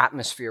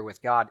atmosphere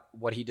with God.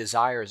 What he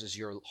desires is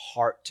your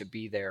heart to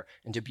be there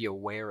and to be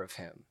aware of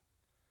him.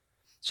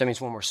 So it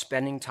means when we're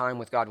spending time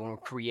with God, when we're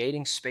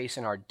creating space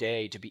in our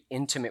day to be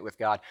intimate with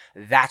God,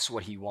 that's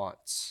what he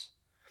wants.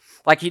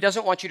 Like he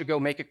doesn't want you to go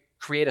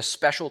create a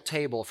special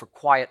table for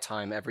quiet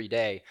time every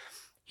day.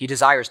 He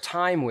desires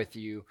time with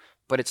you,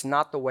 but it's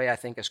not the way I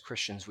think as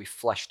Christians we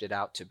fleshed it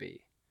out to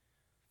be.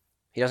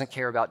 He doesn't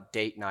care about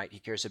date night. He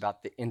cares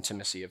about the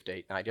intimacy of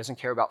date night. He doesn't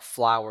care about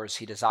flowers.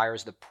 He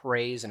desires the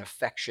praise and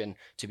affection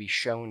to be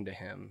shown to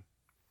him.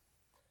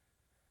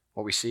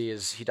 What we see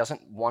is he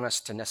doesn't want us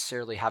to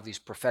necessarily have these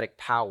prophetic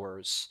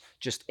powers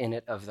just in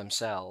it of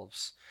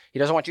themselves. He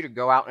doesn't want you to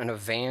go out and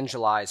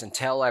evangelize and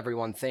tell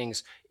everyone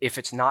things if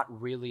it's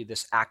not really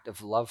this act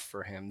of love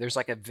for him. There's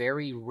like a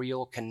very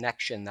real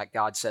connection that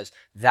God says,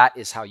 that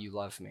is how you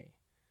love me.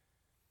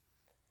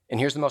 And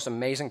here's the most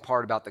amazing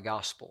part about the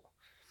gospel.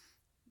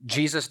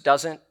 Jesus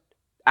doesn't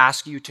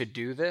ask you to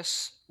do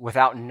this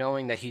without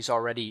knowing that he's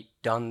already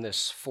done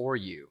this for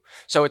you.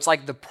 So it's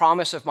like the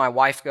promise of my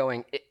wife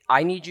going,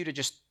 I need you to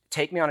just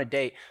take me on a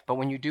date, but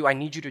when you do, I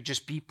need you to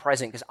just be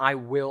present because I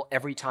will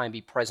every time be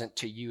present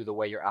to you the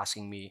way you're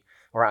asking me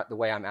or the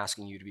way I'm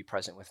asking you to be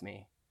present with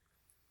me.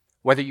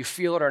 Whether you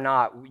feel it or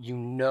not, you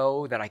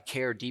know that I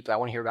care deeply. I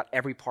want to hear about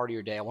every part of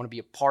your day. I want to be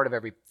a part of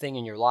everything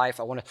in your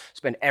life. I want to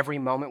spend every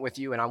moment with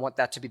you, and I want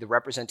that to be the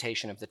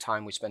representation of the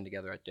time we spend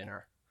together at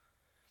dinner.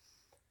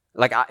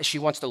 Like she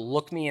wants to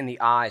look me in the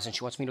eyes, and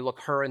she wants me to look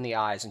her in the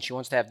eyes, and she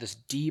wants to have this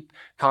deep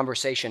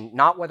conversation,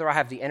 not whether I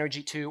have the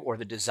energy to or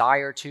the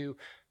desire to,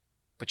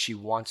 but she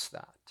wants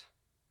that.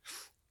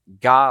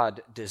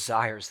 God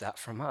desires that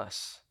from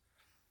us.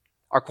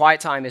 Our quiet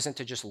time isn't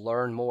to just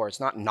learn more. It's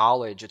not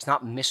knowledge. It's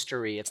not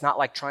mystery. It's not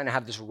like trying to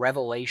have this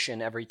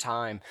revelation every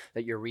time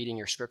that you're reading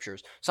your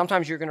scriptures.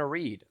 Sometimes you're going to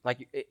read,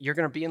 like you're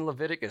going to be in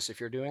Leviticus if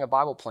you're doing a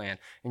Bible plan,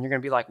 and you're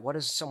going to be like, what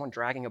does someone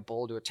dragging a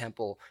bull to a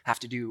temple have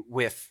to do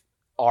with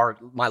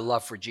my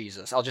love for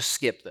Jesus? I'll just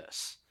skip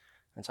this.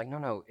 And it's like,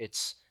 no,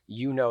 it's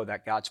you know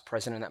that God's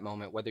present in that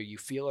moment, whether you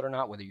feel it or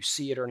not, whether you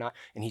see it or not,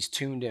 and he's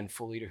tuned in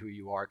fully to who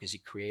you are because he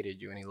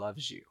created you and he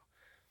loves you.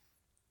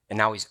 And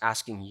now he's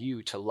asking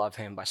you to love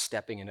him by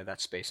stepping into that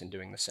space and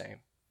doing the same.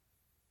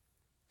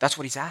 That's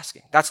what he's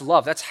asking. That's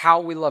love. That's how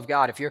we love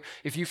God.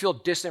 If you feel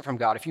distant from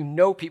God, if you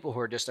know people who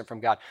are distant from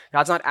God,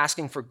 God's not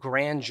asking for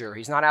grandeur.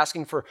 He's not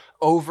asking for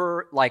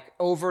over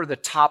the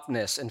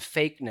topness and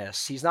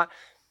fakeness. He's not,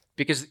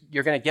 because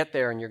you're going to get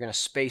there and you're going to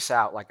space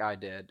out like I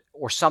did,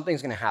 or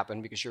something's going to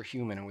happen because you're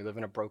human and we live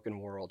in a broken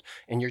world,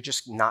 and you're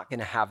just not going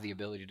to have the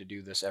ability to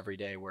do this every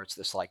day where it's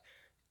this like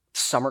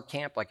summer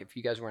camp. Like if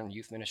you guys were in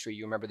youth ministry,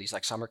 you remember these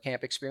like summer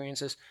camp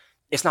experiences.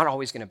 It's not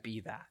always going to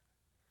be that.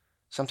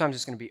 Sometimes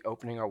it's going to be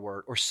opening our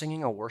word or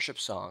singing a worship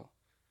song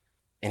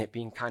and it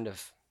being kind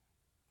of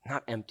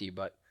not empty,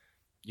 but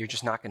you're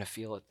just not going to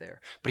feel it there.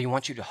 But he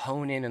wants you to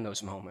hone in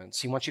those moments.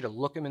 He wants you to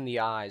look him in the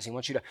eyes. He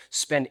wants you to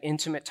spend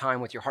intimate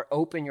time with your heart.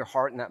 Open your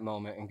heart in that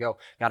moment and go,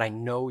 God, I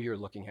know you're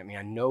looking at me.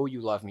 I know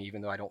you love me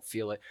even though I don't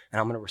feel it. And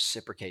I'm going to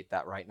reciprocate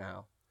that right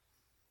now.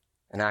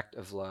 An act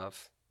of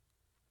love.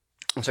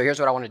 And so here's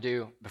what I want to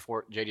do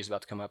before JD's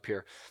about to come up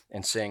here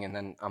and sing, and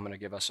then I'm going to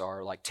give us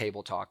our like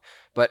table talk.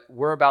 But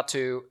we're about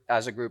to,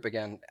 as a group,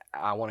 again,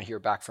 I want to hear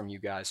back from you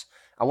guys.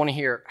 I want to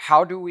hear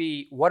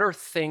what are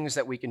things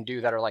that we can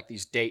do that are like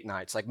these date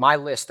nights, like my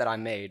list that I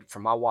made for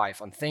my wife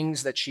on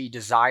things that she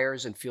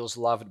desires and feels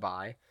loved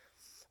by.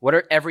 What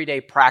are everyday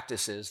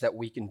practices that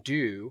we can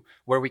do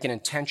where we can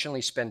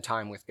intentionally spend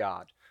time with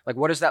God? Like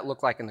what does that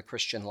look like in the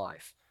Christian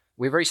life?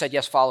 We've already said,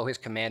 yes, follow his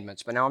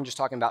commandments, but now I'm just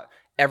talking about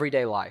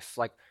everyday life.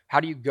 Like, how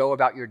do you go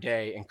about your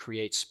day and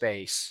create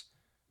space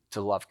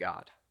to love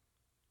God?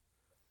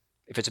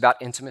 If it's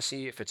about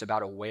intimacy, if it's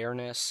about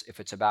awareness, if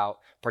it's about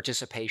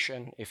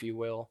participation, if you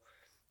will,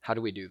 how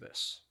do we do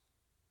this?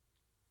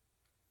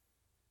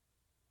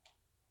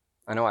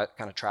 I know I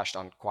kind of trashed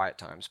on quiet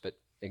times, but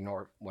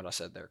ignore what I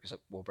said there because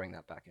we'll bring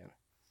that back in.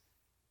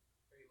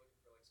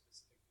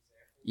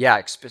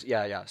 Yeah,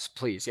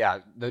 please. Yeah,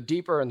 the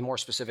deeper and more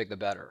specific, the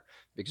better,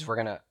 because we're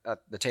going to,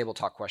 the table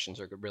talk questions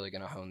are really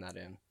going to hone that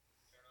in.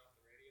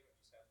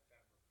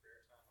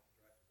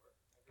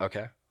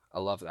 Okay, I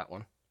love that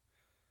one.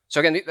 So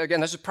again,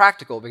 this is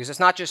practical because it's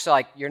not just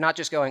like, you're not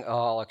just going,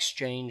 oh, I'll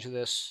exchange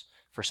this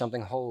for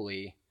something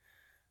holy.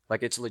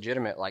 Like it's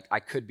legitimate, like I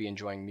could be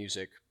enjoying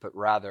music, but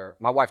rather,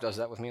 my wife does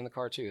that with me in the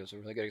car too. It's a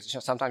really good,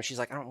 sometimes she's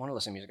like, I don't want to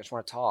listen to music, I just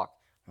want to talk.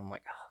 And I'm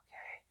like, oh,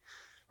 okay.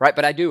 right?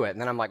 But I do it,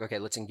 and then I'm like, okay,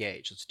 let's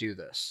engage. Let's do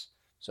this.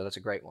 So that's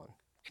a great one.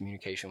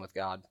 Communication with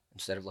God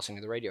instead of listening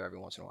to the radio every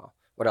once in a while.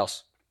 What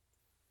else?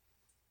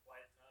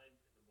 Quiet time in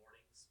the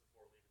mornings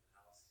before leaving the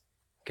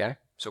house. Okay,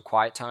 so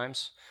quiet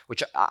times,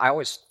 which I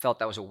always felt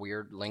that was a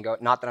weird lingo.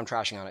 Not that I'm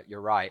trashing on it, you're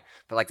right,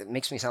 but like it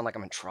makes me sound like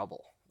I'm in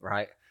trouble,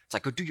 right? It's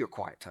like, go do your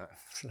quiet time.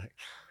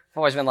 I've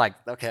always been like,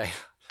 okay,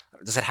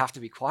 does it have to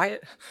be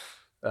quiet?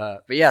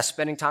 But yeah,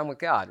 spending time with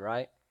God,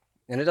 right?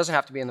 And it doesn't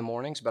have to be in the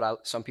mornings,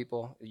 but some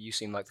people, you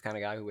seem like the kind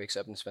of guy who wakes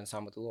up and spends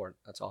time with the Lord.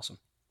 That's awesome.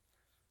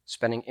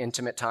 Spending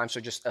intimate time, so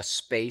just a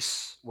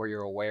space where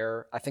you're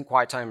aware. I think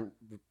quiet time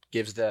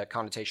gives the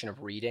connotation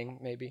of reading,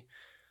 maybe.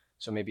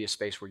 So maybe a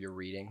space where you're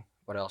reading.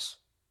 What else?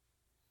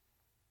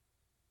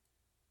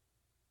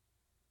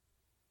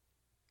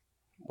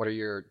 What are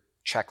your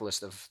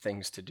checklist of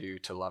things to do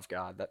to love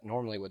God? That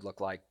normally would look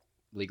like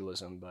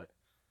legalism, but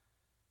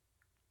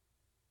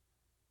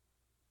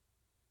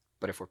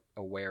if we're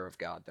aware of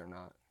God, they're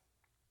not.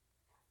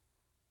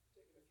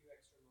 Taking a few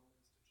extra moments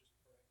to just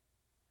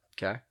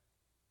pray. Okay,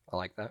 I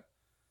like that.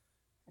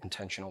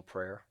 Intentional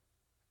prayer.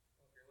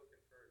 Well, if you're looking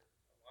for a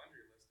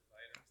laundry list of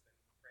items, then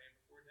praying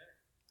before dinner.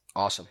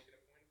 Awesome. Make it a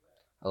point of that.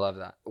 I love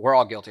that. We're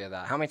all guilty of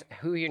that.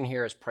 Who in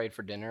here has prayed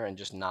for dinner and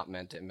just not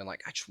meant it and been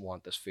like, I just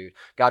want this food.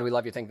 God, we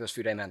love you. Thank you for this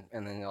food. Amen.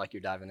 And then like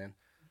you're diving in.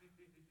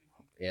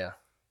 Yeah.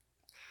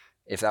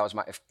 If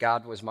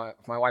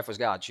my wife was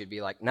God, she'd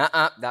be like,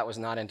 nah, that was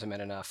not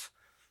intimate enough.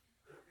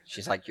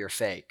 She's like, you're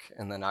fake.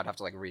 And then I'd have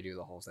to like redo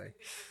the whole thing.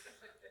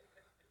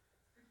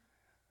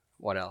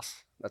 What else?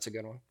 That's a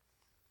good one.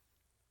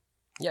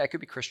 Yeah, it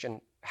could be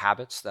Christian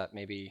habits that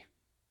maybe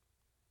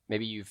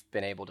you've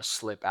been able to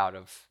slip out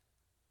of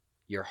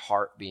your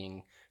heart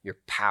being your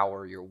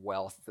power, your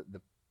wealth,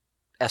 the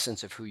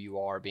essence of who you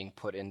are being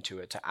put into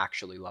it to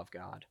actually love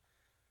God.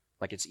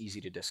 Like it's easy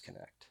to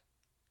disconnect.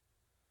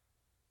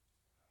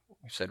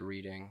 We've said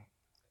reading,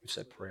 we've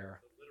said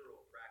prayer. The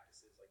literal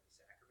practices like the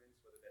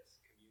sacraments, whether that's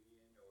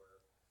communion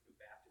or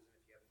baptism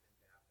if you haven't been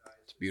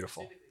baptized. It's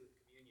beautiful. Specifically with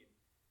communion,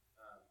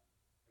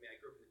 I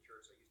grew up in the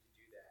church, so I used to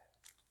do that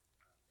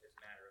as a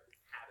matter of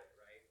habit,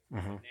 right?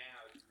 Mm-hmm.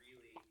 Now it's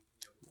really,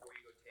 before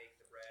you go take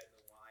the bread and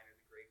the wine or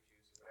the grape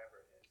juice or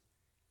whatever it is,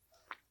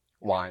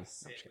 Wine.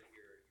 you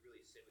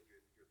really sit with your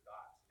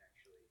thoughts and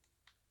actually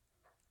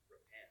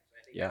repent. So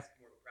I think Yeah. that's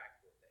more of a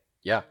practical thing.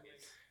 Yeah.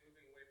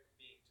 Moving away from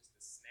being just a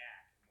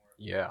snack and more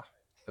of Yeah.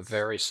 A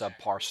very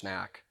subpar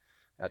snack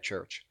at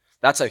church.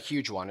 That's a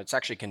huge one. It's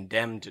actually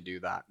condemned to do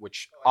that,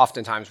 which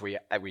oftentimes we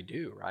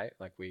do, right?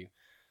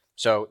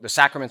 So the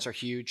sacraments are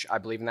huge. I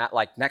believe in that.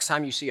 Like next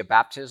time you see a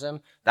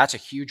baptism, that's a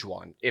huge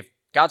one. If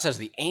God says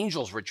the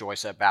angels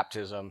rejoice at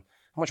baptism,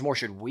 how much more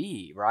should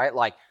we, right?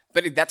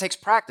 But that takes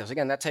practice.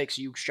 Again, that takes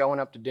you showing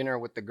up to dinner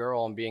with the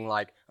girl and being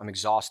like, I'm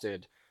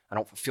exhausted. I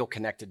don't feel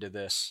connected to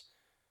this.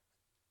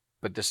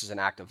 But this is an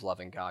act of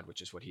loving God,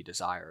 which is what he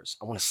desires.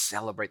 I want to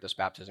celebrate this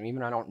baptism,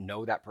 even if I don't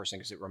know that person,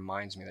 because it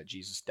reminds me that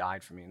Jesus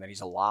died for me and that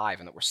he's alive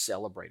and that we're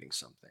celebrating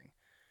something,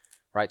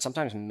 right?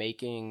 Sometimes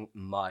making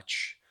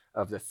much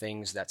of the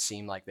things that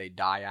seem like they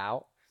die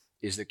out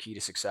is the key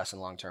to success in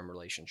long-term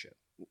relationship,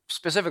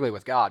 specifically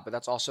with God, but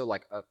that's also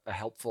like a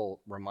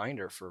helpful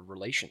reminder for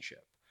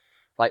relationship.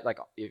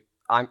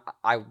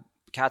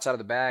 Cat's out of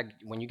the bag.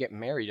 When you get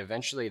married,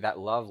 eventually that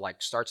love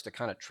starts to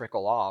kind of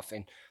trickle off.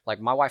 And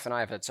my wife and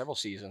I have had several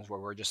seasons where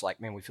we're just like,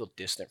 man, we feel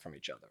distant from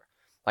each other.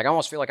 I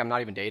almost feel like I'm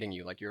not even dating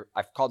you.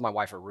 I've called my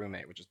wife a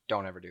roommate, which is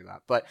don't ever do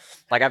that. But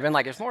I've been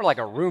it's more like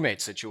a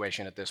roommate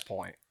situation at this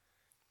point.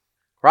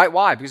 Right?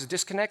 Why? Because it's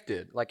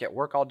disconnected. At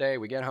work all day,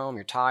 we get home,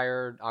 you're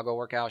tired. I'll go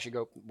work out. She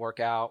go work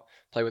out,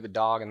 play with the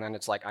dog. And then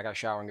it's I got to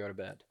shower and go to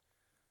bed.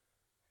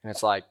 And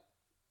it's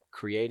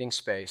creating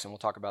space. And we'll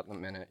talk about it in a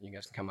minute. You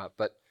guys can come up.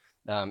 But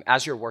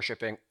as you're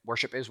worshiping,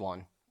 worship is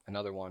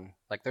another one.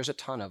 There's a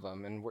ton of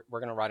them, and we're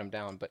going to write them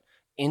down. But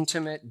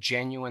intimate,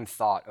 genuine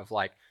thought of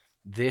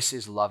this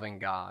is loving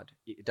God.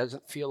 It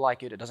doesn't feel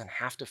like it. It doesn't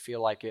have to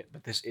feel like it,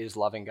 but this is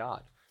loving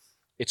God.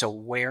 It's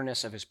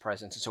awareness of his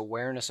presence. It's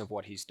awareness of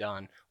what he's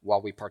done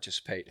while we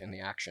participate in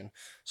the action.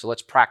 So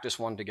let's practice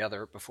one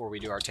together before we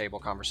do our table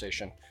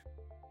conversation.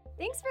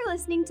 Thanks for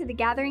listening to the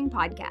Gathering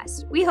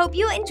Podcast. We hope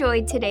you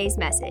enjoyed today's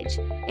message.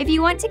 If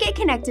you want to get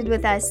connected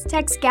with us,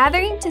 text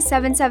Gathering to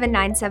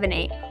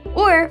 77978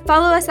 or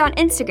follow us on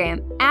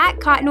Instagram at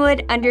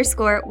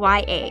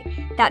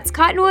Cottonwood_YA. That's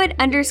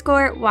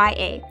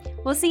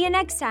Cottonwood_YA. We'll see you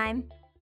next time.